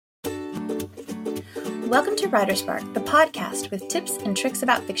Welcome to Writer Spark, the podcast with tips and tricks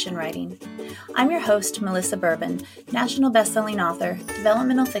about fiction writing. I'm your host, Melissa Bourbon, national best-selling author,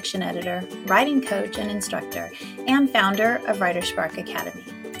 developmental fiction editor, writing coach and instructor, and founder of Writer Spark Academy.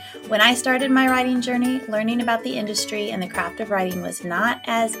 When I started my writing journey, learning about the industry and the craft of writing was not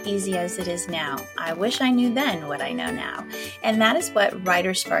as easy as it is now. I wish I knew then what I know now. And that is what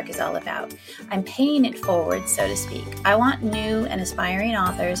Writer Spark is all about. I'm paying it forward, so to speak. I want new and aspiring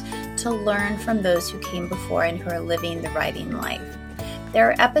authors to learn from those who came before and who are living the writing life. There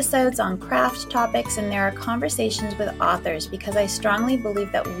are episodes on craft topics and there are conversations with authors because I strongly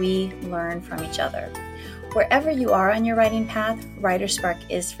believe that we learn from each other. Wherever you are on your writing path, Writer Spark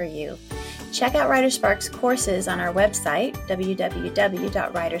is for you. Check out Writer Spark's courses on our website,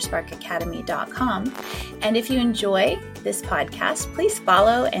 www.writersparkacademy.com. And if you enjoy this podcast, please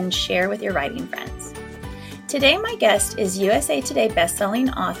follow and share with your writing friends. Today, my guest is USA Today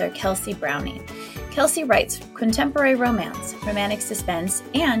bestselling author Kelsey Browning. Kelsey writes contemporary romance, romantic suspense,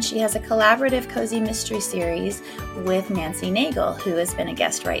 and she has a collaborative cozy mystery series with Nancy Nagel, who has been a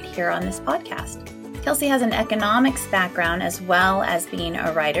guest right here on this podcast. Kelsey has an economics background as well as being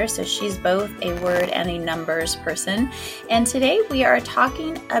a writer, so she's both a word and a numbers person. And today we are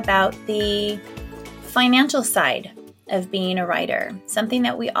talking about the financial side of being a writer, something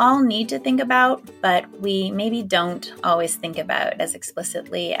that we all need to think about, but we maybe don't always think about as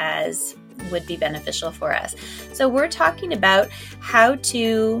explicitly as would be beneficial for us. So we're talking about how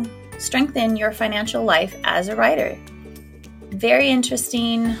to strengthen your financial life as a writer. Very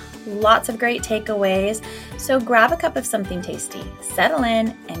interesting, lots of great takeaways. So grab a cup of something tasty, settle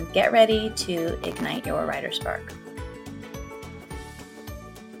in, and get ready to ignite your writer spark.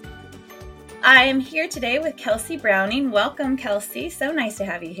 I am here today with Kelsey Browning. Welcome, Kelsey. So nice to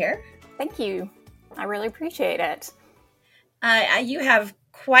have you here. Thank you. I really appreciate it. You have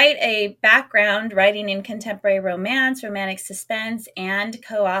quite a background writing in contemporary romance, romantic suspense, and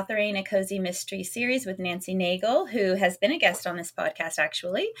co-authoring a cozy mystery series with Nancy Nagel, who has been a guest on this podcast,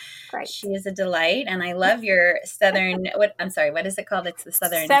 actually. Great. She is a delight, and I love your Southern, what is it called? It's the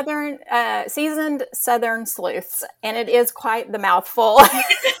Seasoned Southern Sleuths, and it is quite the mouthful.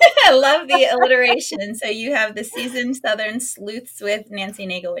 I love the alliteration. So you have the Seasoned Southern Sleuths with Nancy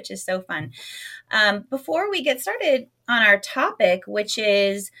Nagel, which is so fun. Before we get started on our topic, which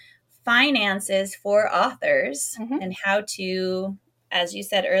is finances for authors and how to, as you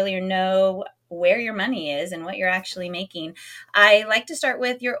said earlier, know where your money is and what you're actually making, I like to start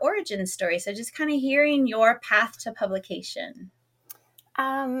with your origin story. So just kind of hearing your path to publication.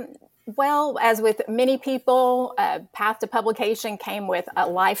 Well, as with many people, path to publication came with a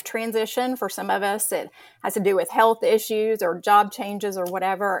life transition. For some of us, it has to do with health issues or job changes or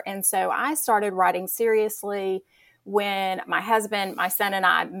whatever. And so I started writing seriously when my husband, my son, and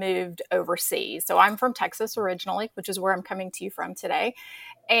I moved overseas. So I'm from Texas originally, which is where I'm coming to you from today.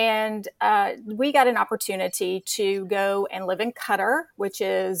 And we got an opportunity to go and live in Qatar, which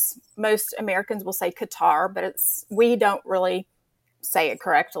is, most Americans will say Qatar, but we don't really say it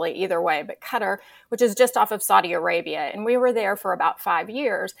correctly either way, but Qatar, which is just off of Saudi Arabia. And we were there for about 5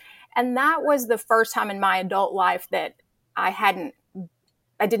 years. And that was the first time in my adult life that I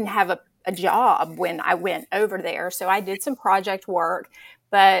didn't have a job when I went over there. So I did some project work.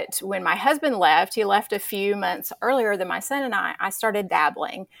 But when my husband left, he left a few months earlier than my son and I started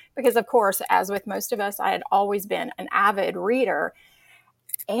dabbling because, of course, as with most of us, I had always been an avid reader.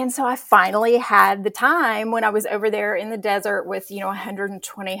 And so I finally had the time when I was over there in the desert with,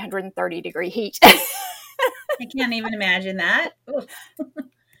 120, 130 degree heat. I can't even imagine that.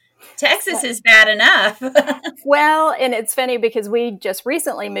 Texas is bad enough. Well, and it's funny because we just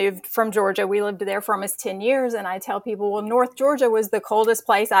recently moved from Georgia. We lived there for almost 10 years. And I tell people, well, North Georgia was the coldest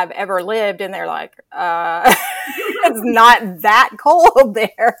place I've ever lived. And they're like, it's not that cold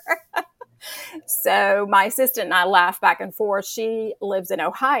there. So my assistant and I laugh back and forth. She lives in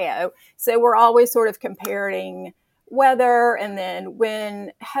Ohio. So we're always sort of comparing weather. And then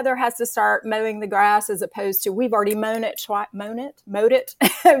when Heather has to start mowing the grass, as opposed to we've already mowed it twice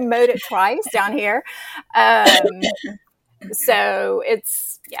down here. So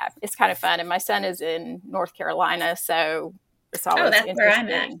it's kind of fun. And my son is in North Carolina. So it's always that's interesting. Where I'm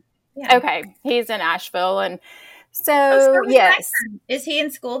at. Yeah. Okay. He's in Asheville. And so yes. Is he in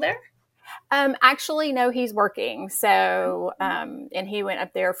school there? Actually, no, he's working. So, and he went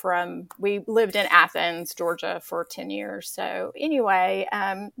up there we lived in Athens, Georgia for 10 years. So anyway,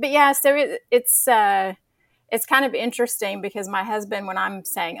 but yeah, so it's kind of interesting because my husband, when I'm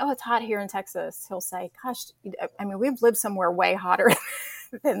saying, oh, it's hot here in Texas, he'll say, gosh, I mean, we've lived somewhere way hotter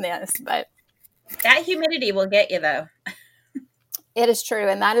than this, but that humidity will get you though. It is true.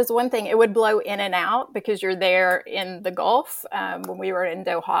 And that is one thing. It would blow in and out because you're there in the Gulf when we were in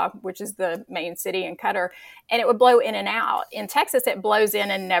Doha, which is the main city in Qatar, and it would blow in and out. In Texas, it blows in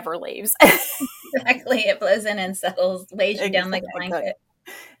and never leaves. Exactly. It blows in and settles, weighs you down like a blanket.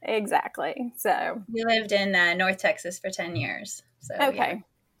 Exactly. So we lived in North Texas for 10 years. So okay.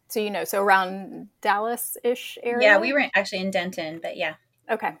 Yeah. So, so around Dallas-ish area? Yeah, we were actually in Denton, but yeah.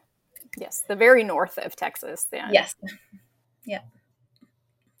 Okay. Yes. The very north of Texas then. Yes. Yeah.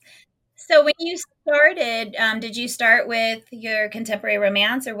 So when you started, did you start with your contemporary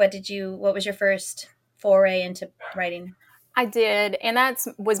romance, or what was your first foray into writing? I did, and that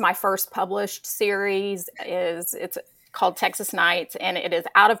was my first published series. It's called Texas Nights, and it is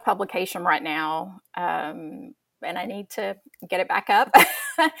out of publication right now, and I need to get it back up.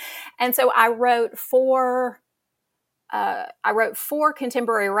 And so I wrote four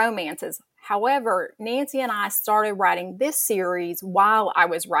contemporary romances. However, Nancy and I started writing this series while I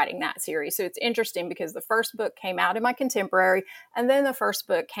was writing that series. So it's interesting because the first book came out in my contemporary, and then the first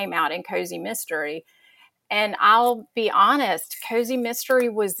book came out in cozy mystery. And I'll be honest, cozy mystery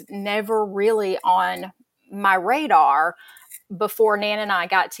was never really on my radar before Nan and I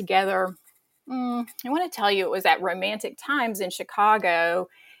got together. I want to tell you, it was at Romantic Times in Chicago,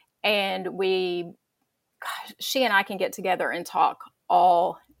 and she and I can get together and talk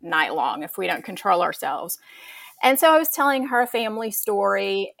all night long if we don't control ourselves. And so I was telling her a family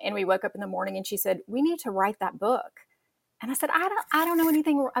story, and we woke up in the morning and she said, "We need to write that book." And I said, I don't know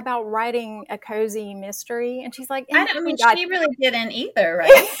anything about writing a cozy mystery. And she's like, she really didn't either,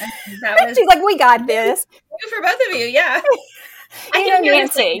 right? She's like, "We got this." For both of you, yeah. You know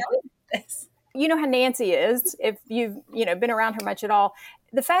Nancy. You know how Nancy is, if you've been around her much at all.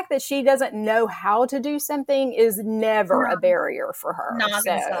 The fact that she doesn't know how to do something is never a barrier for her. Not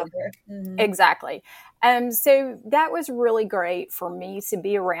going to stop her. Mm-hmm. Exactly. So that was really great for me to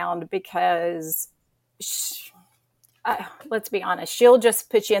be around because let's be honest, she'll just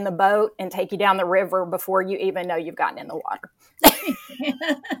put you in the boat and take you down the river before you even know you've gotten in the water.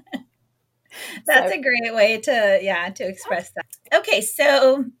 That's a great way to express that. Okay,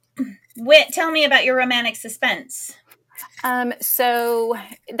 so tell me about your romantic suspense. So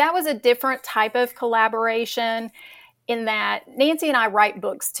that was a different type of collaboration in that Nancy and I write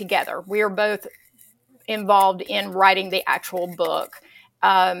books together. We are both involved in writing the actual book.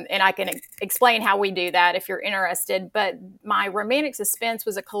 And I can explain how we do that if you're interested. But my romantic suspense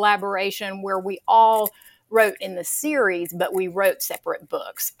was a collaboration where we all wrote in the series, but we wrote separate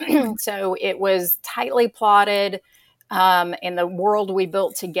books. So it was tightly plotted, and the world we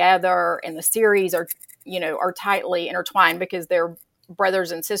built together and the series are tightly intertwined because they're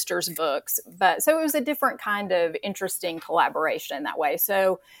brothers and sisters books. But so it was a different kind of interesting collaboration in that way.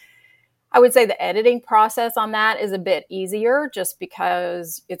 So I would say the editing process on that is a bit easier just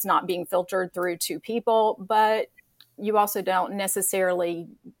because it's not being filtered through two people, but you also don't necessarily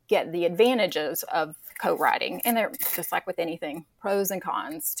get the advantages of co-writing. And they're just like with anything, pros and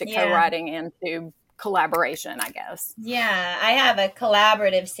cons to co-writing and to collaboration, I guess. Yeah, I have a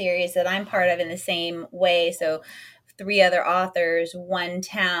collaborative series that I'm part of in the same way. So 3 other authors, one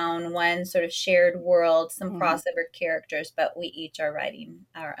town, one sort of shared world, some crossover characters, but we each are writing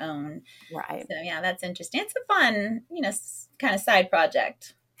our own. Right. So yeah, that's interesting. It's a fun, kind of side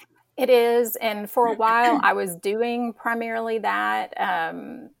project. It is. And for a while I was doing primarily that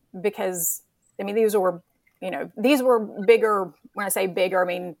because, these were bigger. When I say bigger, I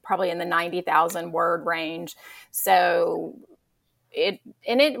mean probably in the 90,000 word range. So it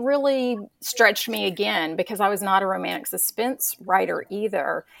really stretched me again because I was not a romantic suspense writer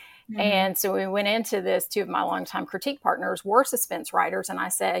either. Mm-hmm. And so we went into this. 2 of my longtime critique partners were suspense writers. And I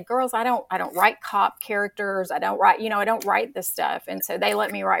said, "Girls, I don't write cop characters. I don't write this stuff." And so they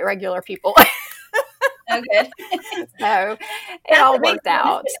let me write regular people. Oh, good. So it all worked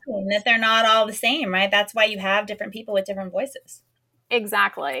out. That they're not all the same, right? That's why you have different people with different voices.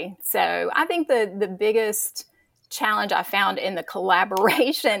 Exactly. So I think the biggest challenge I found in the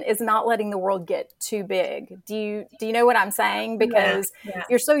collaboration is not letting the world get too big. Do you know what I'm saying? Because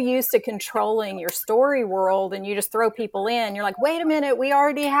you're so used to controlling your story world and you just throw people in. You're like, "Wait a minute, we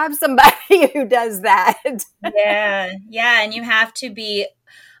already have somebody who does that." Yeah. And you have to be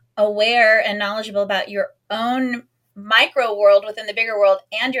aware and knowledgeable about your own micro world within the bigger world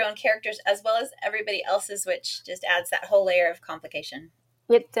and your own characters as well as everybody else's, which just adds that whole layer of complication.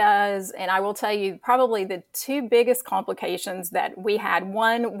 It does. And I will tell you probably the 2 biggest complications that we had.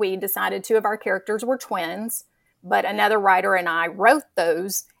 One, we decided 2 of our characters were twins, but another writer and I wrote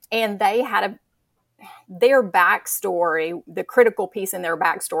those, and they had their backstory, the critical piece in their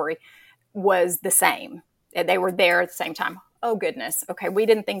backstory was the same. They were there at the same time. oh goodness, okay, we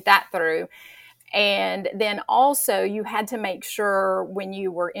didn't think that through. And then also you had to make sure when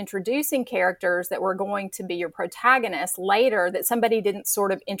you were introducing characters that were going to be your protagonists later, that somebody didn't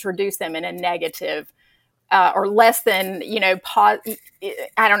sort of introduce them in a negative or less than,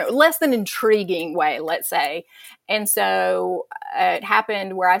 I don't know, less than intriguing way, let's say. And so it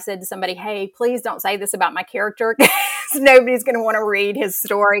happened where I said to somebody, hey, please don't say this about my character because nobody's going to want to read his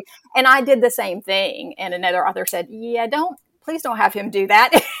story. And I did the same thing. And another author said, yeah, please don't have him do that.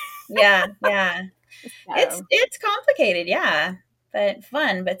 Yeah. So, It's complicated, yeah, but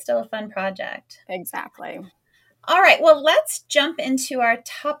fun, but still a fun project. Exactly. All right, well, let's jump into our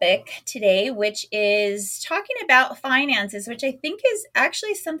topic today, which is talking about finances, which I think is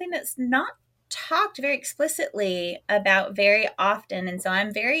actually something that's not talked very explicitly about very often. And so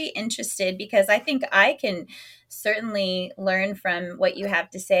I'm very interested because I think I can certainly learn from what you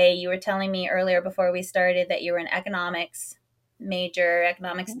have to say. You were telling me earlier before we started that you were an economics major,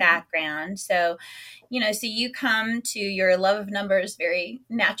 economics background. So, so you come to your love of numbers very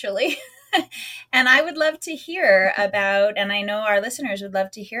naturally. And I would love to hear about, and I know our listeners would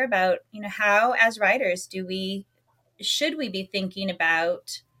love to hear about, how as writers should we be thinking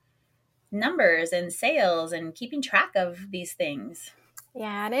about numbers and sales and keeping track of these things?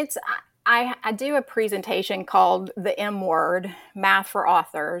 Yeah, and I do a presentation called the M Word, Math for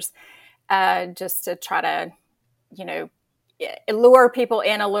Authors, just to try to, lure people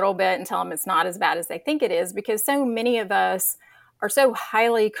in a little bit and tell them it's not as bad as they think it is, because so many of us are so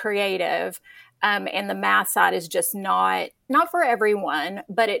highly creative, and the math side is just not for everyone,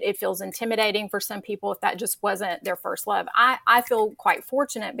 but it feels intimidating for some people if that just wasn't their first love. I feel quite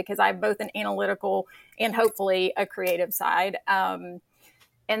fortunate because I have both an analytical and hopefully a creative side.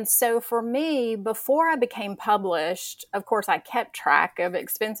 And so for me, before I became published, of course, I kept track of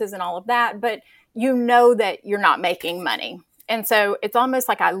expenses and all of that, but that you're not making money. And so it's almost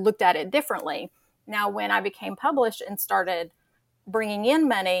like I looked at it differently. Now, when I became published and started bringing in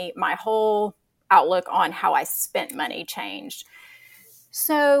money, my whole outlook on how I spent money changed.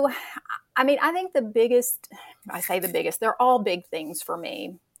 So, I think they're all big things for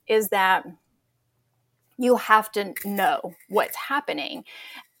me, is that you have to know what's happening.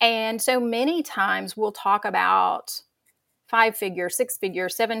 And so many times we'll talk about 5-figure, 6-figure,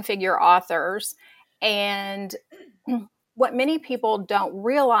 7-figure authors. And what many people don't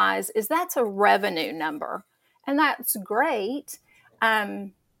realize is that's a revenue number. And that's great.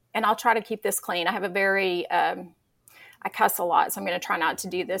 And I'll try to keep this clean. I have I cuss a lot, so I'm going to try not to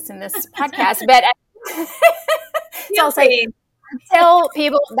do this in this podcast. But so I'll say, tell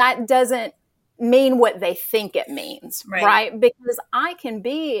people that doesn't mean what they think it means, right? Because I can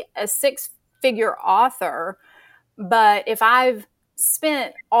be a 6-figure author, but if I've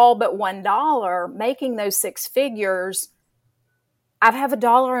spent all but $1 making those 6 figures, I have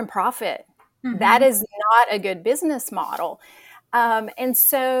 $1 in profit. Mm-hmm. That is not a good business model. And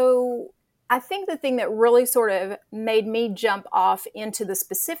so I think the thing that really sort of made me jump off into the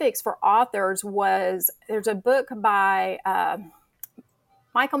specifics for authors was there's a book by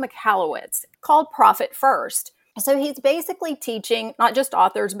Michael Michalowicz called Profit First. So he's basically teaching not just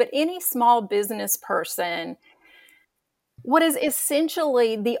authors, but any small business person what is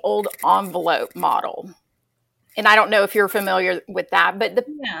essentially the old envelope model. And I don't know if you're familiar with that, but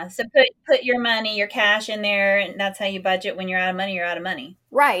so put your money, your cash in there, and that's how you budget. When you're out of money, you're out of money.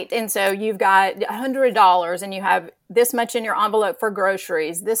 Right. And so you've got $100 and you have this much in your envelope for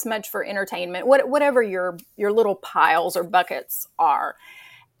groceries, this much for entertainment, whatever your little piles or buckets are.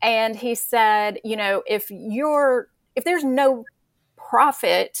 And he said, if there's no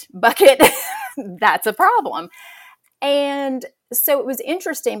profit bucket, that's a problem. And so it was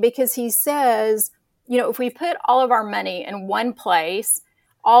interesting because he says, if we put all of our money in one place,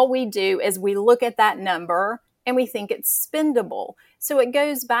 all we do is we look at that number and we think it's spendable. So it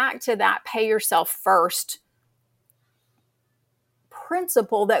goes back to that pay yourself first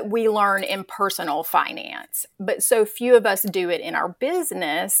principle that we learn in personal finance. But so few of us do it in our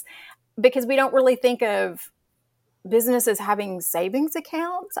business because we don't really think of business as having savings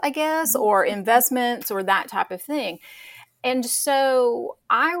accounts, I guess, or investments or that type of thing. And so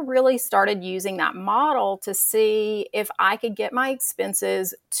I really started using that model to see if I could get my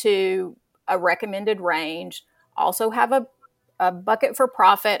expenses to a recommended range, also have a bucket for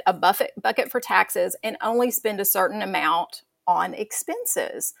profit, a bucket for taxes, and only spend a certain amount on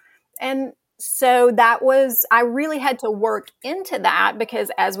expenses. And so I really had to work into that because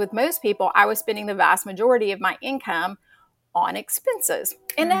as with most people, I was spending the vast majority of my income on expenses.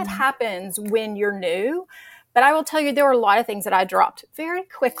 And that happens when you're new. But I will tell you, there were a lot of things that I dropped very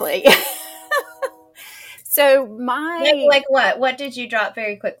quickly. So like what? What did you drop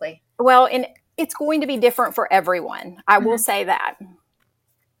very quickly? Well, and it's going to be different for everyone. I will say that.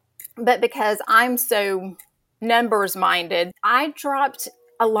 But because I'm so numbers minded, I dropped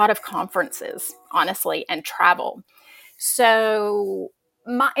a lot of conferences, honestly, and travel. So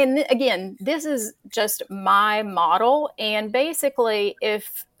again, this is just my model. And basically,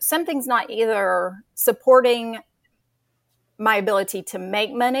 if something's not either supporting my ability to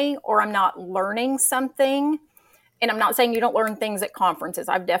make money or I'm not learning something, and I'm not saying you don't learn things at conferences.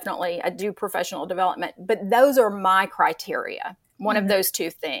 I do professional development, but those are my criteria. One of those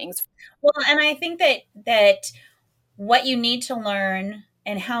two things. Well, and I think that what you need to learn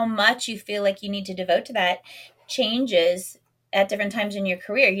and how much you feel like you need to devote to that changes at different times in your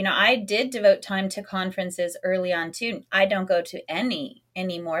career. I did devote time to conferences early on too. I don't go to any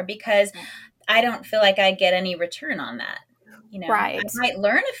anymore because I don't feel like I get any return on that. Right. I might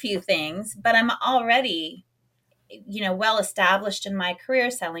learn a few things, but I'm already well established in my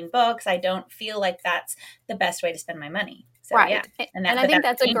career selling books. I don't feel like that's the best way to spend my money. So, right. Yeah. And I think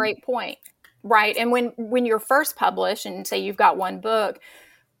that's a great point. Right. And when you're first published and say you've got one book,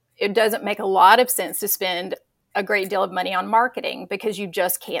 it doesn't make a lot of sense to spend a great deal of money on marketing because you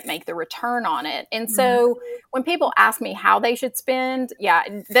just can't make the return on it. And so when people ask me how they should spend,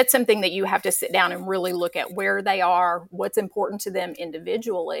 that's something that you have to sit down and really look at where they are, what's important to them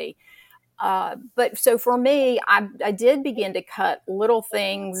individually. But so for me, I did begin to cut little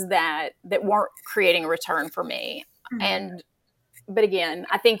things that weren't creating a return for me. But again,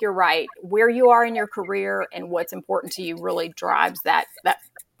 I think you're right. Where you are in your career and what's important to you really drives that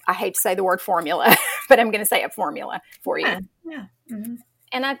I hate to say the word formula, but I'm going to say a formula for you. Yeah. Mm-hmm.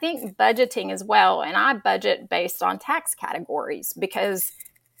 And I think budgeting as well. And I budget based on tax categories because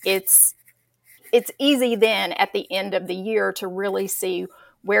it's easy then at the end of the year to really see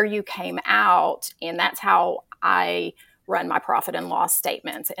where you came out. And that's how I run my profit and loss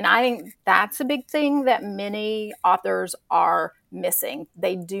statements. And I think that's a big thing that many authors are missing.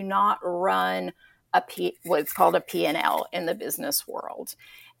 They do not run what's called a P&L in the business world.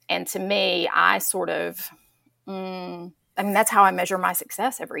 And to me, I sort of, that's how I measure my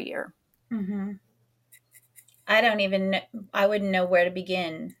success every year. Mm-hmm. I wouldn't know where to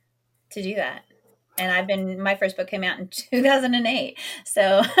begin to do that. And my first book came out in 2008.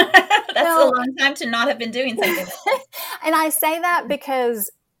 So that's a long time to not have been doing something. And I say that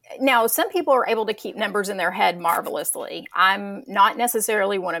because now some people are able to keep numbers in their head marvelously. I'm not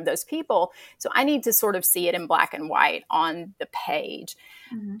necessarily one of those people. So I need to sort of see it in black and white on the page.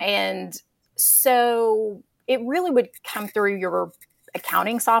 Mm-hmm. And so it really would come through your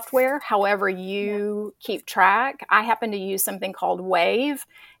accounting software, however you keep track. I happen to use something called Wave,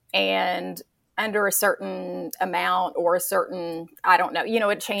 and under a certain amount or a certain, I don't know,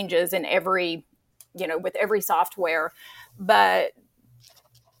 it changes in with every software. But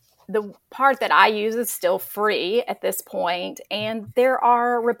the part that I use is still free at this point, and there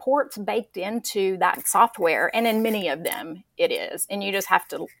are reports baked into that software, and in many of them it is. And you just have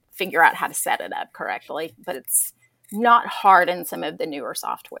to figure out how to set it up correctly, but it's not hard in some of the newer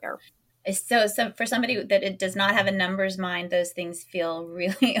software. So for somebody that it does not have a numbers mind, those things feel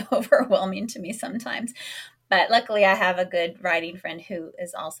really overwhelming to me sometimes. But luckily, I have a good writing friend who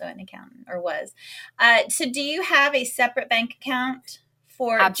is also an accountant, or was. So do you have a separate bank account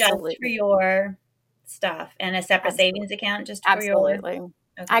just for your stuff, and a separate savings account just for your? Okay.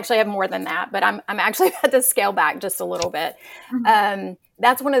 I actually have more than that, but I'm actually about to scale back just a little bit. Mm-hmm.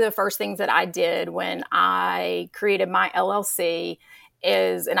 That's one of the first things that I did when I created my LLC.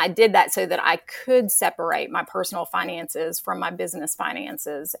 And I did that so that I could separate my personal finances from my business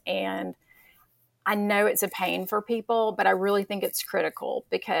finances. And I know it's a pain for people, but I really think it's critical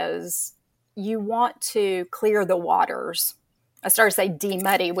because you want to clear the waters. I started to say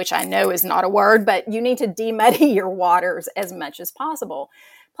demuddy, which I know is not a word, but you need to demuddy your waters as much as possible.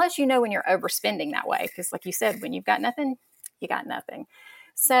 Plus, when you're overspending that way, because like you said, when you've got nothing, you got nothing.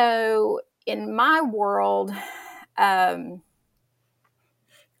 So in my world,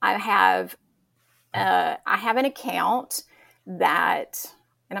 I have an account that,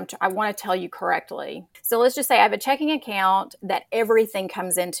 and I want to tell you correctly. So let's just say I have a checking account that everything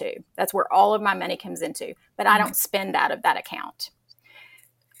comes into. That's where all of my money comes into, but I don't spend out of that account.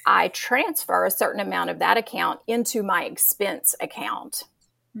 I transfer a certain amount of that account into my expense account.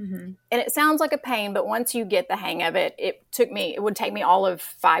 Mm-hmm. And it sounds like a pain, but once you get the hang of it, it would take me all of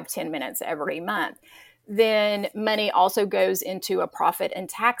 5-10 minutes every month. Then money also goes into a profit and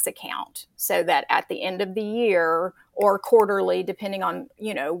tax account so that at the end of the year or quarterly, depending on,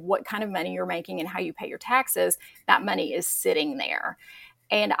 what kind of money you're making and how you pay your taxes, that money is sitting there.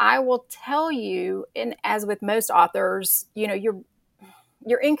 And I will tell you, and as with most authors,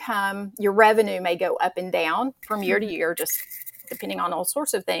 your income, your revenue may go up and down from year to year, just depending on all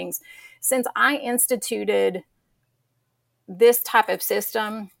sorts of things. Since I instituted this type of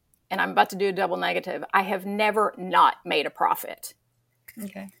system, and I'm about to do a double negative, I have never not made a profit.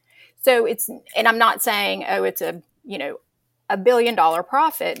 Okay. So and I'm not saying, it's a $1 billion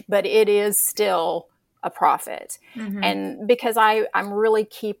profit, but it is still a profit. Mm-hmm. And because I'm really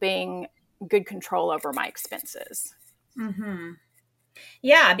keeping good control over my expenses. Mm-hmm.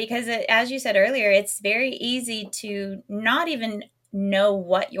 Yeah, because as you said earlier, it's very easy to not even know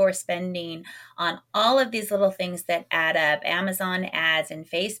what you're spending on all of these little things that add up. Amazon ads and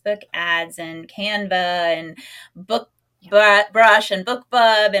Facebook ads and Canva and BookBrush and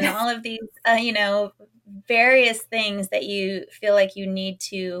BookBub and all of these, various things that you feel like you need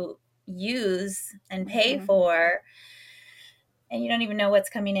to use and pay for, and you don't even know what's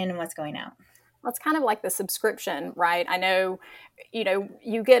coming in and what's going out. Well, it's kind of like the subscription, right? I know,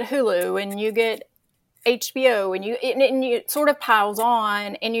 you get Hulu and you get HBO and it sort of piles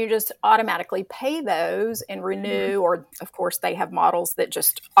on, and you just automatically pay those and renew, or of course they have models that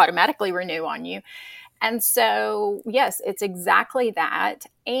just automatically renew on you. And so, yes, it's exactly that.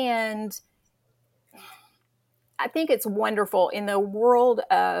 And I think it's wonderful in the world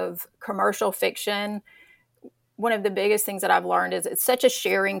of commercial fiction. One of the biggest things that I've learned is it's such a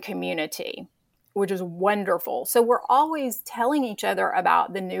sharing community, which is wonderful. So we're always telling each other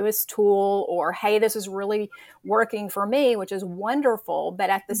about the newest tool, or, hey, this is really working for me, which is wonderful.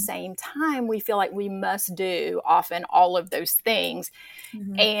 But at the same time, we feel like we must do often all of those things.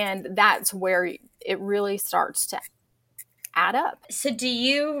 Mm-hmm. And that's where it really starts to add up. So do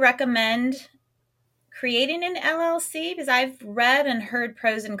you recommend creating an LLC? Because I've read and heard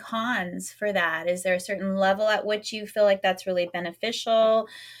pros and cons for that. Is there a certain level at which you feel like that's really beneficial?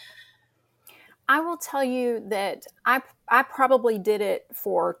 I will tell you that I probably did it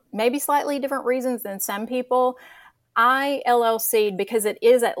for maybe slightly different reasons than some people. I LLC'd because it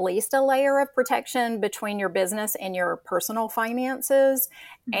is at least a layer of protection between your business and your personal finances.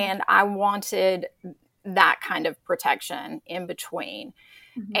 Mm-hmm. And I wanted that kind of protection in between.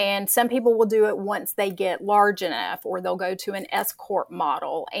 Mm-hmm. And some people will do it once they get large enough, or they'll go to an S Corp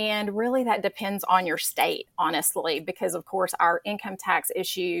model. And really that depends on your state, honestly, because of course our income tax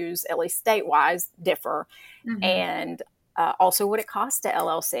issues, at least state-wise, differ. Mm-hmm. And also what it costs to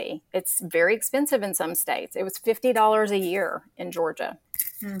LLC. It's very expensive in some states. It was $50 a year in Georgia.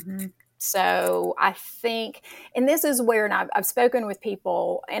 Mm-hmm. So I think, and this is where, and I've spoken with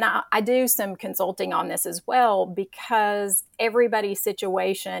people, and I do some consulting on this as well, because everybody's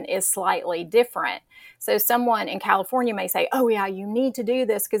situation is slightly different. So someone in California may say, oh yeah, you need to do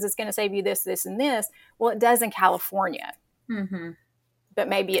this because it's going to save you this, this, and this. Well, it does in California, mm-hmm. but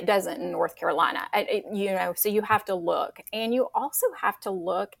maybe it doesn't in North Carolina. So you have to look, and you also have to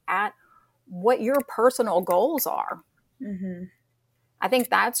look at what your personal goals are. Mm-hmm. I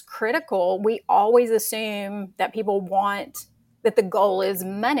think that's critical. We always assume that people want, that the goal is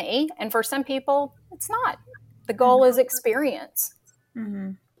money. And for some people, it's not. The goal is experience.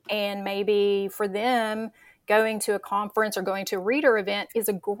 Mm-hmm. And maybe for them, going to a conference or going to a reader event is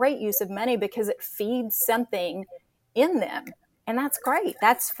a great use of money because it feeds something in them. And that's great.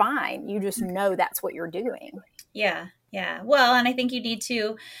 That's fine. You just know that's what you're doing. Yeah. Yeah. Well, and I think you need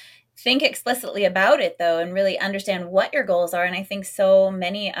to think explicitly about it, though, and really understand what your goals are. And I think so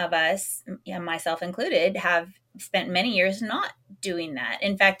many of us, myself included, have spent many years not doing that.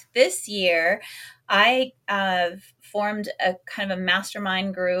 In fact, this year, I formed a kind of a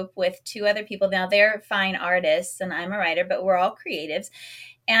mastermind group with two other people. Now, they're fine artists and I'm a writer, but we're all creatives.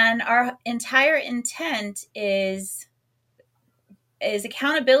 And our entire intent is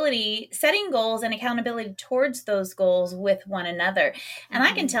accountability, setting goals and accountability towards those goals with one another. And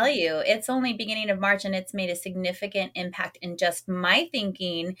I can tell you, it's only beginning of March and it's made a significant impact in just my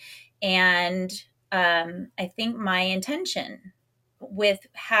thinking and I think my intention with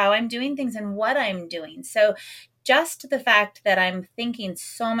how I'm doing things and what I'm doing. So just the fact that I'm thinking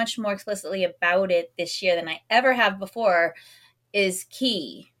so much more explicitly about it this year than I ever have before is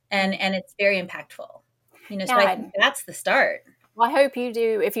key. And it's very impactful. So I think that's the start. Well, I hope you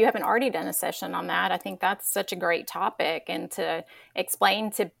do. If you haven't already done a session on that, I think that's such a great topic, and to explain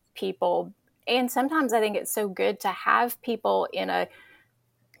to people. And sometimes I think it's so good to have people in a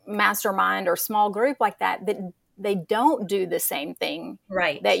mastermind or small group like that they don't do the same thing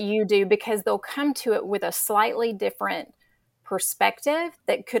that you do, because they'll come to it with a slightly different perspective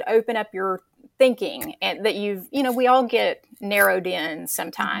that could open up your thinking, and that we all get narrowed in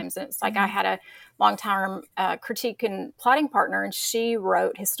sometimes. And it's like, I had a long-term critique and plotting partner, and she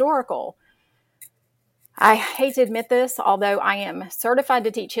wrote historical. I hate to admit this, although I am certified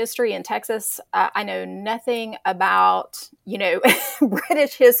to teach history in Texas. I know nothing about,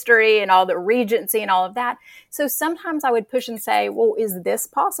 British history and all the Regency and all of that. So sometimes I would push and say, well, is this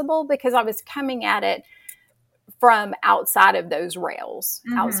possible? Because I was coming at it from outside of those rails,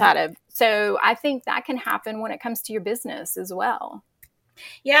 so I think that can happen when it comes to your business as well.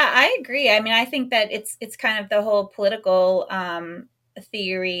 Yeah, I agree. I mean, I think that it's kind of the whole political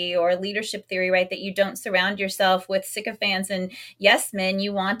theory or leadership theory, right? That you don't surround yourself with sycophants and yes men.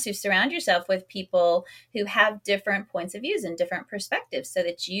 You want to surround yourself with people who have different points of views and different perspectives so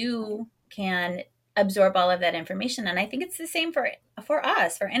that you can absorb all of that information. And I think it's the same for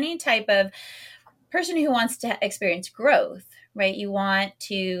us, for any type of person who wants to experience growth, right? You want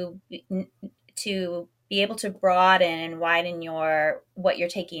to be able to broaden and widen what you're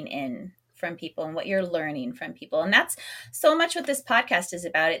taking in from people and what you're learning from people. And that's so much what this podcast is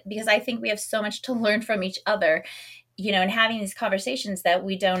about, it because I think we have so much to learn from each other, and having these conversations that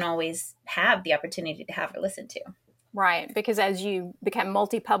we don't always have the opportunity to have or listen to. Right. Because as you become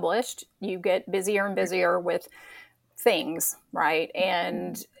multi-published, you get busier and busier with things, right?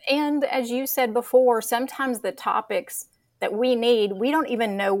 And as you said before, sometimes the topics that we need, we don't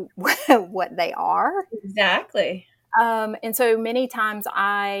even know what they are. Exactly. And so many times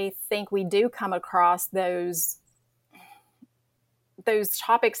I think we do come across those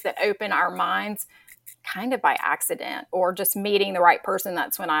topics that open our minds kind of by accident or just meeting the right person.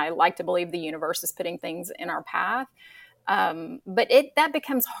 That's when I like to believe the universe is putting things in our path. But that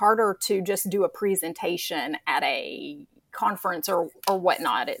becomes harder to just do a presentation at a conference or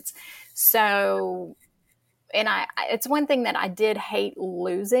whatnot. It's one thing that I did hate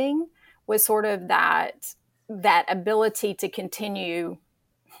losing was sort of that ability to continue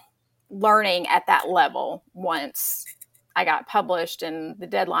learning at that level once I got published and the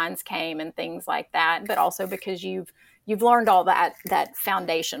deadlines came and things like that, but also because you've learned all that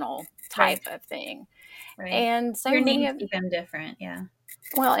foundational type of thing. Right. And so your needs become different. Yeah.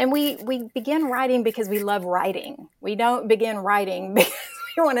 Well, and we begin writing because we love writing. We don't begin writing because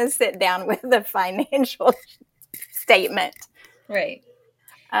we want to sit down with a financial statement. Right.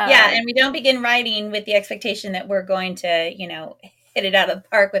 Yeah. And we don't begin writing with the expectation that we're going to, hit it out of the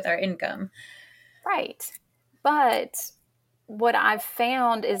park with our income. Right. But what I've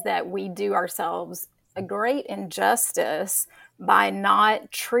found is that we do ourselves a great injustice by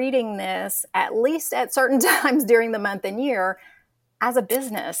not treating this, at least at certain times during the month and year, as a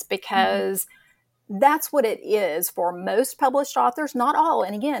business, because that's what it is for most published authors, not all.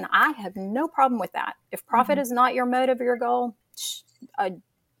 And again, I have no problem with that. If profit is not your motive or your goal,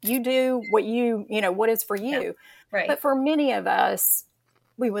 you do what is for you. Yeah. Right. But for many of us,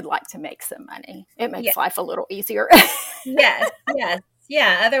 we would like to make some money. It makes life a little easier. Yes.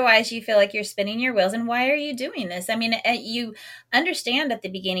 Yeah. Otherwise, you feel like you're spinning your wheels. And why are you doing this? I mean, you understand at the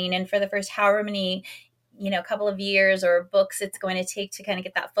beginning and for the first however many, couple of years or books it's going to take to kind of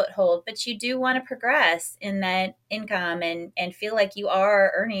get that foothold. But you do want to progress in that income and feel like you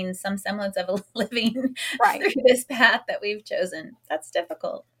are earning some semblance of a living through this path that we've chosen. That's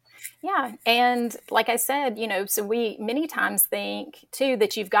difficult. Yeah. And like I said, so we many times think too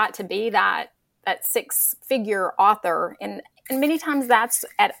that you've got to be that 6-figure author. And many times that's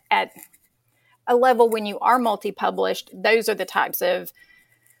at a level when you are multi-published. Those are the types of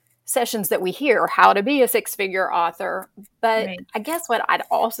sessions that we hear, how to be a 6-figure author. But I guess what I'd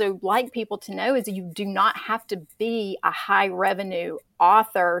also like people to know is you do not have to be a high revenue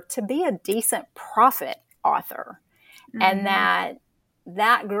author to be a decent profit author. And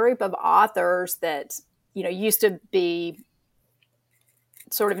that group of authors that, used to be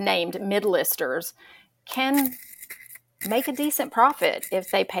sort of named mid-listers can make a decent profit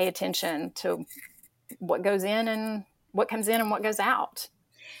if they pay attention to what goes in and what comes in and what goes out.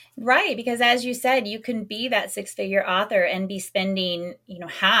 Right. Because as you said, you can be that 6-figure author and be spending,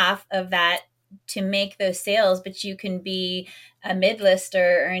 half of that to make those sales, but you can be a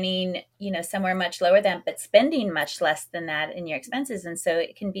mid-lister earning, somewhere much lower than, but spending much less than that in your expenses. And so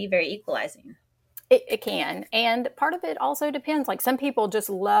it can be very equalizing. It can. And part of it also depends. Like some people just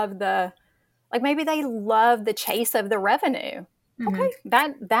love maybe they love the chase of the revenue. Okay.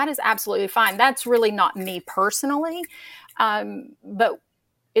 That is absolutely fine. That's really not me personally. But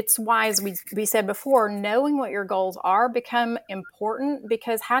it's why, as we said before, knowing what your goals are become important,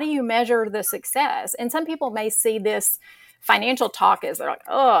 because how do you measure the success? And some people may see this financial talk as they're like,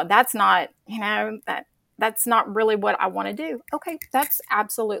 oh, that's not, that's not really what I want to do. Okay, that's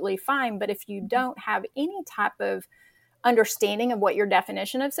absolutely fine. But if you don't have any type of understanding of what your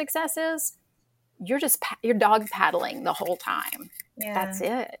definition of success is, you're dog paddling the whole time. Yeah. That's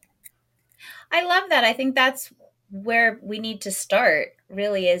it. I love that. I think that's where we need to start,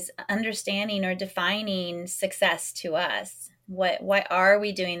 really, is understanding or defining success to us. Why are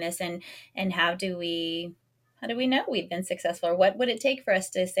we doing this, and how do we know we've been successful, or what would it take for us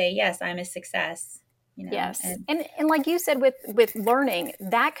to say, yes, I'm a success? Yes. And like you said, with learning,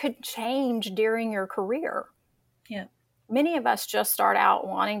 that could change during your career. Yeah. Many of us just start out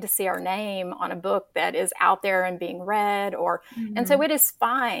wanting to see our name on a book that is out there and being read, and so it is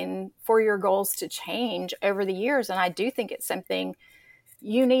fine for your goals to change over the years. And I do think it's something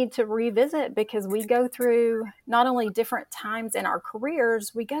you need to revisit, because we go through not only different times in our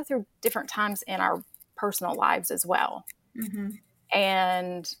careers, we go through different times in our personal lives as well. Mm-hmm.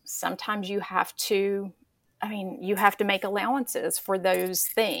 And sometimes you have to make allowances for those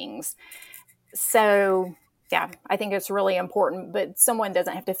things. So yeah, I think it's really important, but someone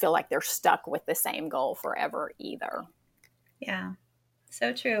doesn't have to feel like they're stuck with the same goal forever either. Yeah,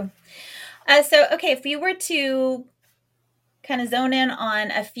 so true. Okay, if you were to kind of zone in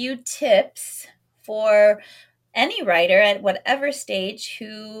on a few tips for any writer at whatever stage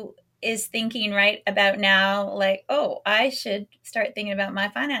who is thinking right about now, like, oh, I should start thinking about my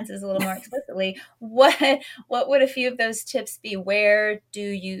finances a little more explicitly, what would a few of those tips be? Where do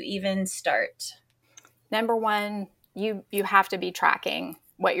you even start? Number one, you have to be tracking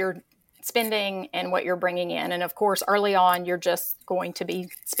what you're spending and what you're bringing in. And of course, early on, you're just going to be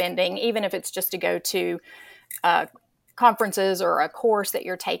spending, even if it's just to go to conferences or a course that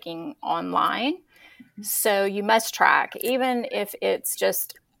you're taking online. Mm-hmm. So you must track, even if it's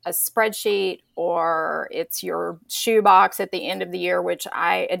just a spreadsheet or it's your shoebox at the end of the year, which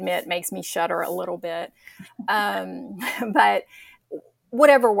I admit makes me shudder a little bit. But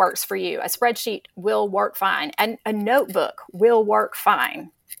whatever works for you. A spreadsheet will work fine, and a notebook will work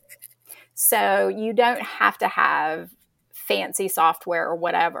fine. So you don't have to have fancy software or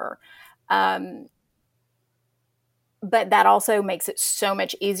whatever. But that also makes it so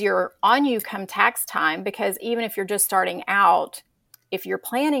much easier on you come tax time, because even if you're just starting out, if you're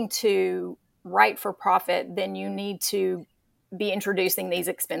planning to write for profit, then you need to be introducing these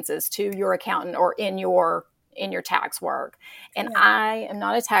expenses to your accountant or in your tax work. And yeah. I am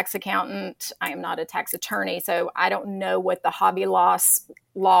not a tax accountant. I am not a tax attorney. So I don't know what the hobby laws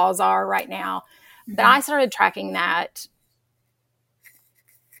are right now. Mm-hmm. But I started tracking that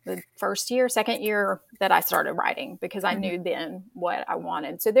the second year that I started writing, because I knew then what I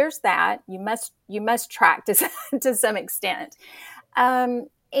wanted. So there's that. You must track to some extent.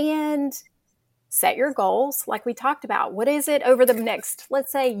 And set your goals like we talked about. What is it over the next,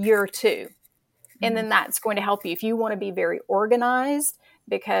 let's say, year or two? And then that's going to help you. If you want to be very organized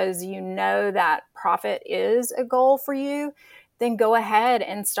because you know that profit is a goal for you, then go ahead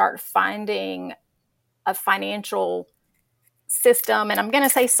and start finding a financial system. And I'm going to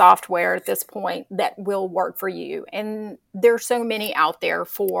say software at this point that will work for you. And there's so many out there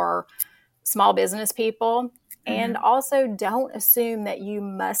for small business people. And also don't assume that you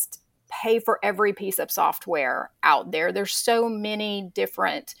must pay for every piece of software out there. There's so many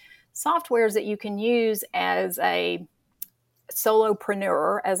different softwares that you can use as a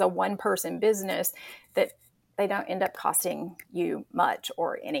solopreneur, as a one-person business, that they don't end up costing you much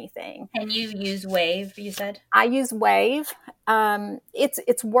or anything. And you use Wave, you said? I use Wave.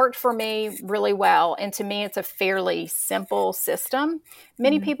 It's worked for me really well. And to me, it's a fairly simple system.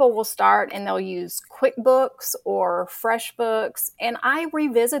 Many people will start and they'll use QuickBooks or FreshBooks. And I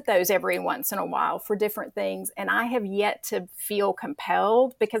revisit those every once in a while for different things. And I have yet to feel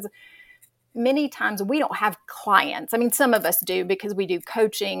compelled, because many times we don't have clients. I mean, some of us do because we do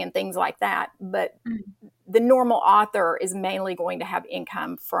coaching and things like that. But the normal author is mainly going to have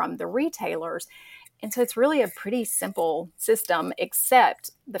income from the retailers. And so it's really a pretty simple system,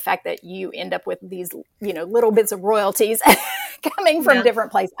 except the fact that you end up with these, little bits of royalties coming from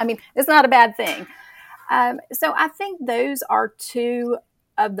different places. I mean, it's not a bad thing. So I think those are two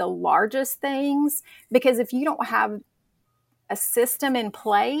of the largest things, because if you don't have a system in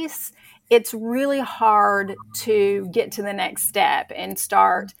place, it's really hard to get to the next step and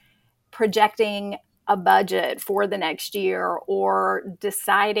start projecting a budget for the next year, or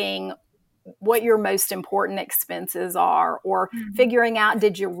deciding what your most important expenses are, or figuring out,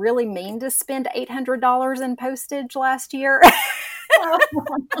 did you really mean to spend $800 in postage last year?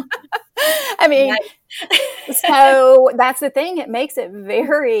 I mean, so that's the thing. It makes it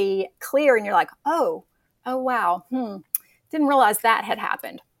very clear. And you're like, oh, wow. Didn't realize that had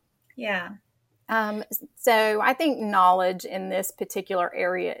happened. Yeah. So I think knowledge in this particular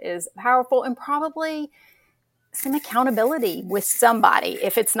area is powerful, and probably some accountability with somebody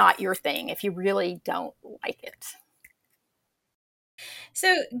if it's not your thing, if you really don't like it.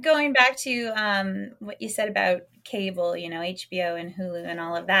 So going back to what you said about cable, HBO and Hulu and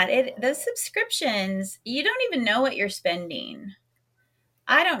all of that, those subscriptions, you don't even know what you're spending.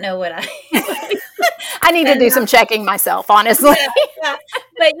 I don't know what I need to do some checking myself, honestly. Yeah.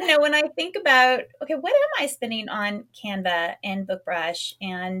 But when I think about, okay, what am I spending on Canva and BookBrush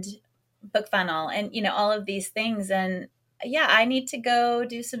and BookFunnel and all of these things, and yeah, I need to go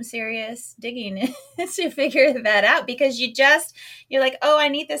do some serious digging to figure that out, because you're like, oh, I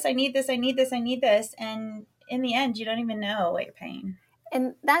need this, I need this, I need this, I need this, and in the end, you don't even know what you're paying.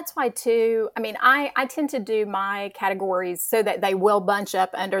 And that's why, too, I mean, I tend to do my categories so that they will bunch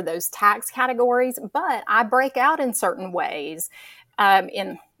up under those tax categories, but I break out in certain ways.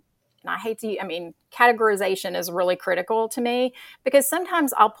 And I hate to, I mean, categorization is really critical to me, because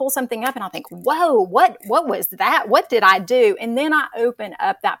sometimes I'll pull something up and I'll think, whoa, what was that? What did I do? And then I open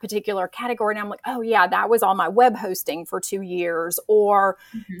up that particular category and I'm like, oh yeah, that was all my web hosting for 2 years, or,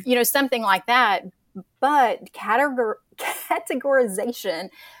 something like that. But categorization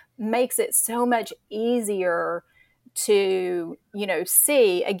makes it so much easier to,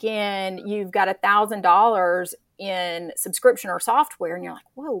 see. Again, you've got $1,000 in subscription or software, and you're like,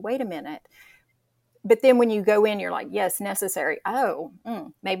 whoa, wait a minute. But then when you go in, you're like, yes, necessary. Oh,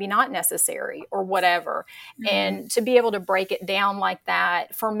 maybe not necessary, or whatever. Mm-hmm. And to be able to break it down like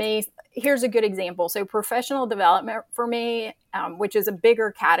that, for me, here's a good example. So professional development for me, which is a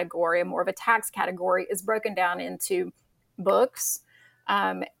bigger category, more of a tax category, is broken down into books,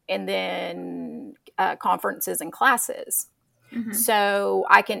 and then conferences and classes. Mm-hmm. So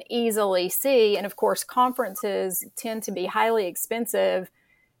I can easily see, and of course, conferences tend to be highly expensive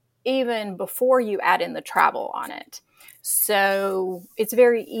even before you add in the travel on it. So it's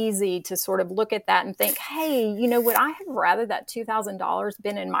very easy to sort of look at that and think, hey, would I have rather that $2,000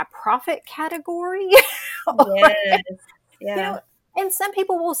 been in my profit category? Yes. Yeah. And some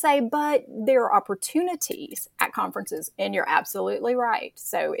people will say, but there are opportunities at conferences, and you're absolutely right.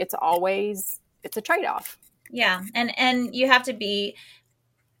 So it's a trade-off. Yeah. And you have to be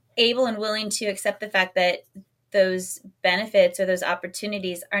able and willing to accept the fact that those benefits or those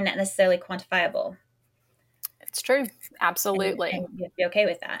opportunities are not necessarily quantifiable. It's true. Absolutely. And you have to be okay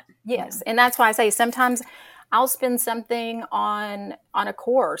with that. Yes. And that's why I say sometimes I'll spend something on a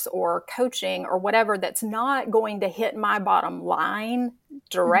course or coaching or whatever that's not going to hit my bottom line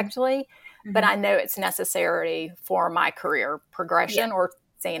directly, mm-hmm. but I know it's necessary for my career progression or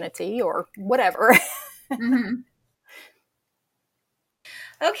sanity or whatever. Mm-hmm.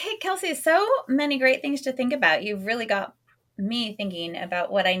 Okay, Kelsey, so many great things to think about. You've really got me thinking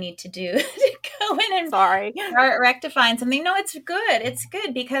about what I need to do to go in and start rectifying something. No, it's good. It's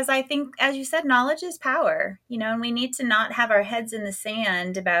good because I think, as you said, knowledge is power, and we need to not have our heads in the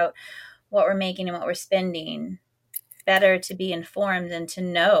sand about what we're making and what we're spending. Better to be informed and to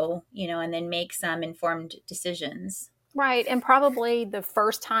know, and then make some informed decisions. Right. And probably the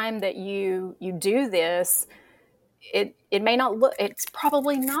first time that you do this, it may not look, it's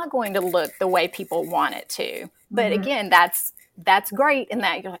probably not going to look the way people want it to. But mm-hmm. again, that's great in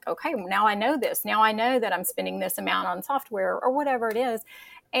that you're like, okay, now I know this. Now I know that I'm spending this amount on software or whatever it is.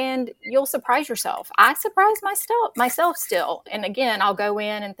 And you'll surprise yourself. I surprise myself still. And again, I'll go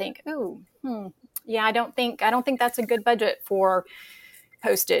in and think, yeah, I don't think that's a good budget for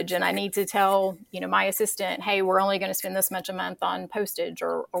postage, and I need to tell my assistant, hey, we're only going to spend this much a month on postage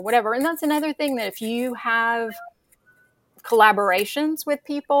or whatever. And that's another thing, that if you have collaborations with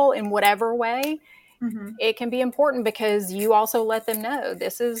people in whatever way, mm-hmm. it can be important, because you also let them know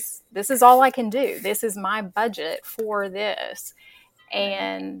this is all I can do. This is my budget for this.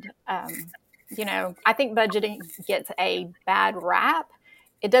 And I think budgeting gets a bad rap.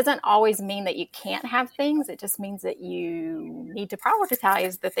 It doesn't always mean that you can't have things. It just means that you need to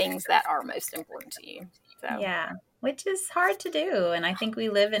prioritize the things that are most important to you. So. Yeah, which is hard to do. And I think we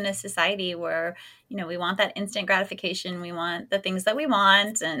live in a society where, we want that instant gratification. We want the things that we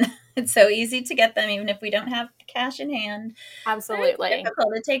want. And it's so easy to get them, even if we don't have cash in hand. Absolutely. It's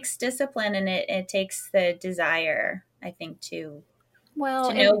difficult. It takes discipline, and it takes the desire, I think, to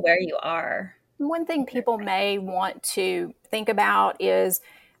know where you are. One thing people may want to think about is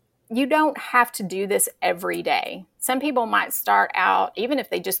you don't have to do this every day. Some people might start out, even if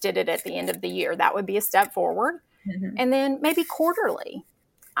they just did it at the end of the year, that would be a step forward. Mm-hmm. And then maybe quarterly.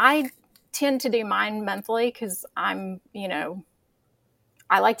 I tend to do mine monthly because I'm,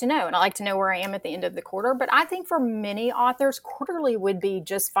 I like to know, and I like to know where I am at the end of the quarter. But I think for many authors, quarterly would be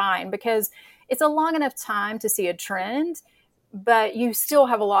just fine, because it's a long enough time to see a trend, but you still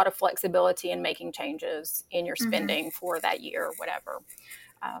have a lot of flexibility in making changes in your spending for that year or whatever.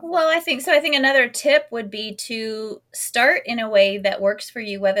 Well, I think so. I think another tip would be to start in a way that works for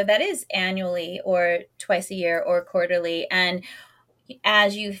you, whether that is annually or twice a year or quarterly. And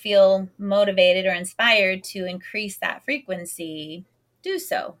as you feel motivated or inspired to increase that frequency, do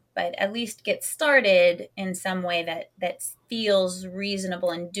so. But at least get started in some way that feels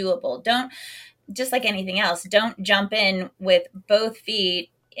reasonable and doable. Don't, just like anything else, don't jump in with both feet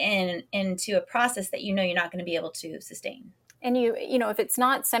into a process that you know you're not going to be able to sustain. And you know, if it's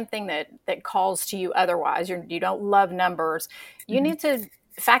not something that calls to you otherwise, you don't love numbers, you need to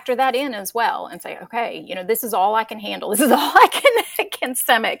factor that in as well and say, okay, you know, this is all I can handle. This is all I can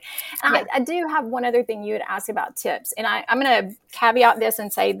stomach. And I do have one other thing you had asked about tips. And I'm going to caveat this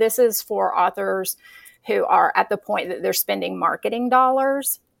and say this is for authors who are at the point that they're spending marketing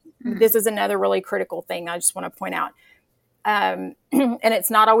dollars. This is another really critical thing I just want to point out. And it's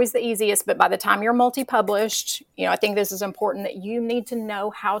not always the easiest, but by the time you're multi-published, you know, I think this is important that you need to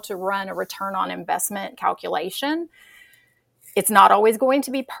know how to run a return on investment calculation. It's not always going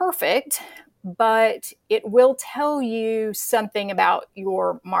to be perfect, but it will tell you something about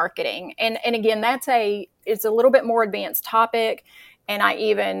your marketing. And again, it's a little bit more advanced topic. And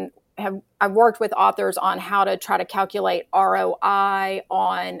I've worked with authors on how to try to calculate ROI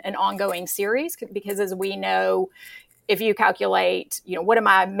on an ongoing series, because as we know, if you calculate, you know, what am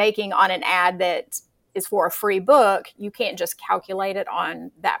I making on an ad that is for a free book, you can't just calculate it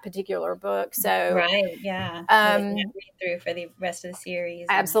on that particular book. So, right. Yeah. Read through for the rest of the series.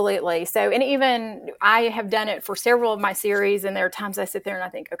 Absolutely. So, and even I have done it for several of my series, and there are times I sit there and I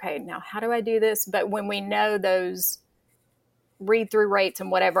think, okay, now how do I do this? But when we know those read through rates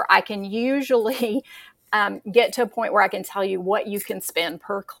and whatever, I can usually get to a point where I can tell you what you can spend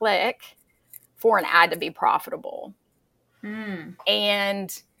per click for an ad to be profitable.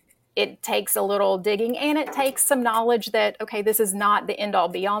 And it takes a little digging, and it takes some knowledge that, okay, this is not the end all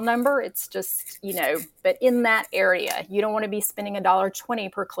be all number. It's just, you know, but in that area, you don't want to be spending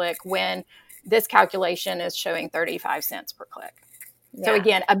 $1.20 per click when this calculation is showing 35 cents per click. Yeah. So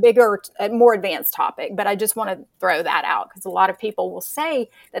again, a more advanced topic, but I just want to throw that out because a lot of people will say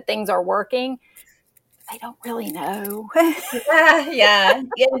that things are working. They don't really know. Yeah,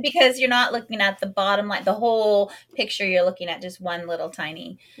 because you're not looking at the bottom line, the whole picture. You're looking at just one little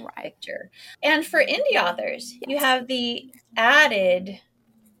tiny picture. And for indie authors, you have the added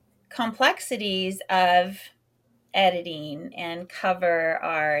complexities of editing and cover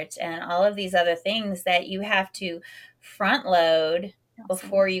art and all of these other things that you have to front load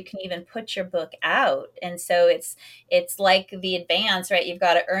before you can even put your book out. And so it's like the advance, right? You've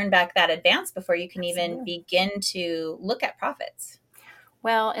got to earn back that advance before you can even begin to look at profits.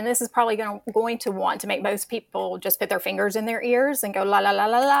 Well, and this is probably going to want to make most people just put their fingers in their ears and go la la la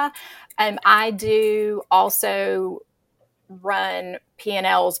la la. I do also run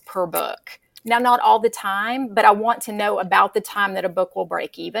P&Ls per book. Now, not all the time, but I want to know about the time that a book will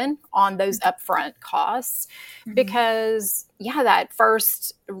break even on those upfront costs. Because, that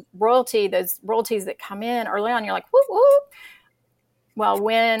first royalty, those royalties that come in early on, you're like, whoop, whoop. Well,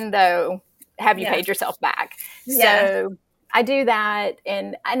 when, though, have you paid yourself back? Yeah. So I do that.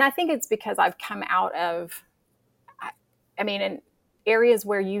 And I think it's because I've come out of, in areas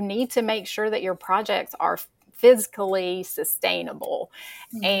where you need to make sure that your projects are physically sustainable.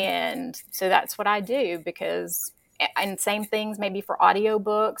 And so that's what I do and same things maybe for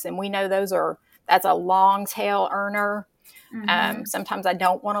audiobooks. And we know that's a long tail earner. Sometimes I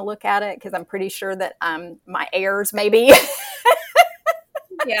don't want to look at it because I'm pretty sure that my heirs maybe,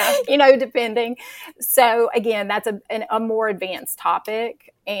 depending. So again, that's a more advanced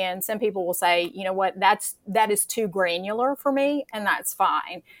topic. And some people will say, you know what, that is too granular for me, and that's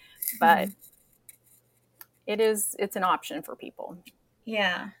fine. But it's an option for people.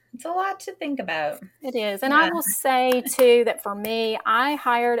 Yeah. It's a lot to think about. It is. And I will say too, that for me, I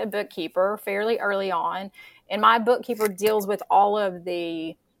hired a bookkeeper fairly early on, and my bookkeeper deals with all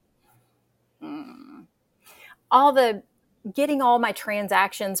the getting all my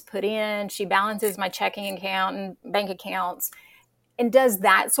transactions put in. She balances my checking account and bank accounts and does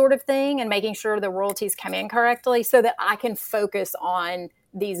that sort of thing, and making sure the royalties come in correctly so that I can focus on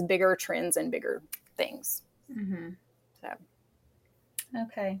these bigger trends and bigger things.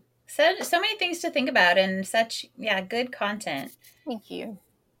 Okay. So many things to think about, and such, good content. Thank you.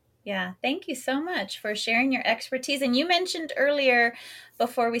 Yeah. Thank you so much for sharing your expertise. And you mentioned earlier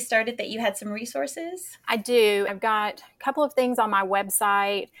before we started that you had some resources. I do. I've got a couple of things on my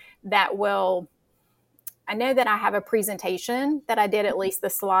website that will I know that I have a presentation that I did, at least the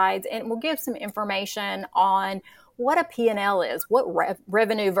slides, and we'll give some information on what a P&L is, what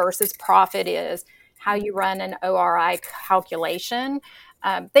revenue versus profit is, how you run an ORI calculation,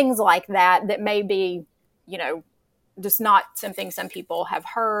 things like that may be, just not something some people have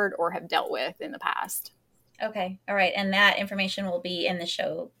heard or have dealt with in the past. Okay. All right. And that information will be in the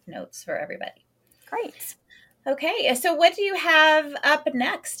show notes for everybody. Great. Okay. So what do you have up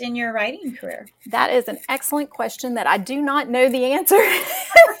next in your writing career? That is an excellent question that I do not know the answer.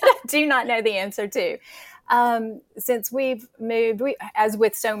 To. Since we've moved, as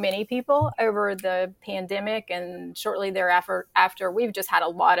with so many people over the pandemic and shortly thereafter, we've just had a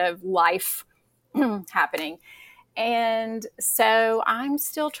lot of life happening. And so I'm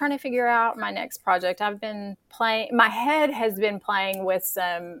still trying to figure out my next project. My head has been playing with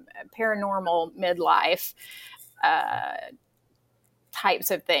some paranormal midlife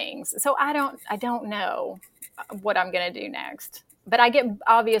types of things. So I don't know what I'm going to do next. But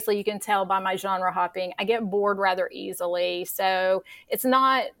obviously you can tell by my genre hopping, I get bored rather easily. So it's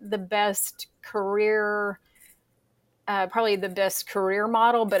not the best career, probably the best career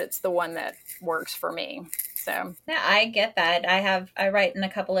model, but it's the one that works for me. So yeah, I get that. I write in a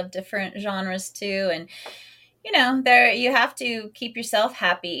couple of different genres too. And, you have to keep yourself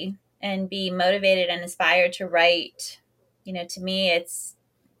happy and be motivated and inspired to write. To me, it's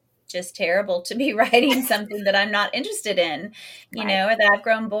just terrible to be writing something that I'm not interested in, or that I've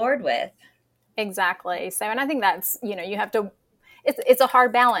grown bored with. Exactly. So, and I think that's, you have to, it's a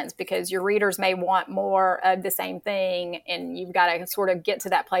hard balance because your readers may want more of the same thing, and you've got to sort of get to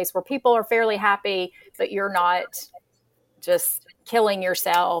that place where people are fairly happy, but you're not just killing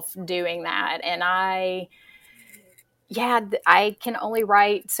yourself doing that. And I can only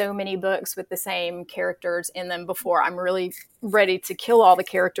write so many books with the same characters in them before I'm really ready to kill all the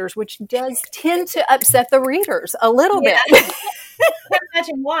characters, which does tend to upset the readers a little bit. I can't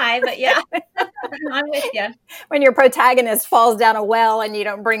imagine why, but yeah, I'm with you. When your protagonist falls down a well and you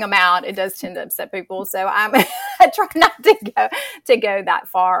don't bring them out, it does tend to upset people. So I try not to go that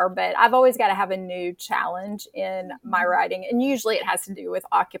far, but I've always got to have a new challenge in my writing. And usually it has to do with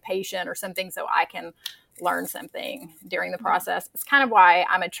occupation or something so I can learn something during the process. It's kind of why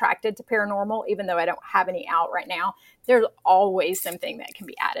I'm attracted to paranormal, even though I don't have any out right now. There's always something that can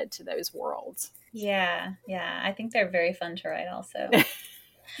be added to those worlds. Yeah. I think they're very fun to write also.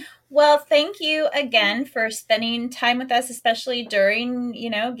 Well, thank you again for spending time with us, especially during,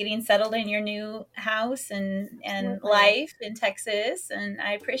 getting settled in your new house and life in Texas. And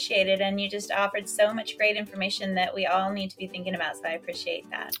I appreciate it. And you just offered so much great information that we all need to be thinking about. So I appreciate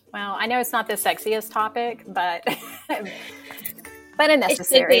that. Well, I know it's not the sexiest topic, but a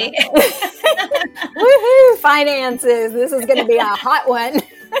necessary. Woohoo! Finances. This is going to be a hot one.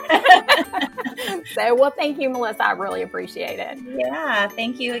 So, well, thank you, Melissa. I really appreciate it. Yeah,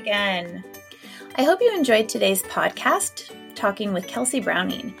 thank you again. I hope you enjoyed today's podcast, talking with Kelsey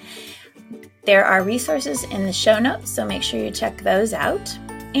Browning. There are resources in the show notes, so make sure you check those out.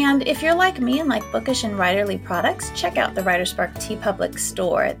 And if you're like me and like bookish and writerly products, check out the WriterSpark TeePublic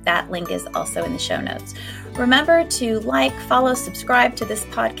store. That link is also in the show notes. Remember to like, follow, subscribe to this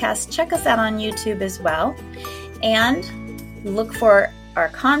podcast. Check us out on YouTube as well. And look for our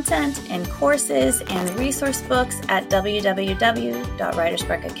content and courses and resource books at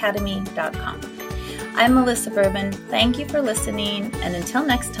www.writersparkacademy.com. I'm Melissa Bourbon. Thank you for listening. And until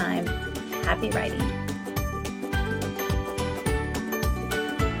next time, happy writing.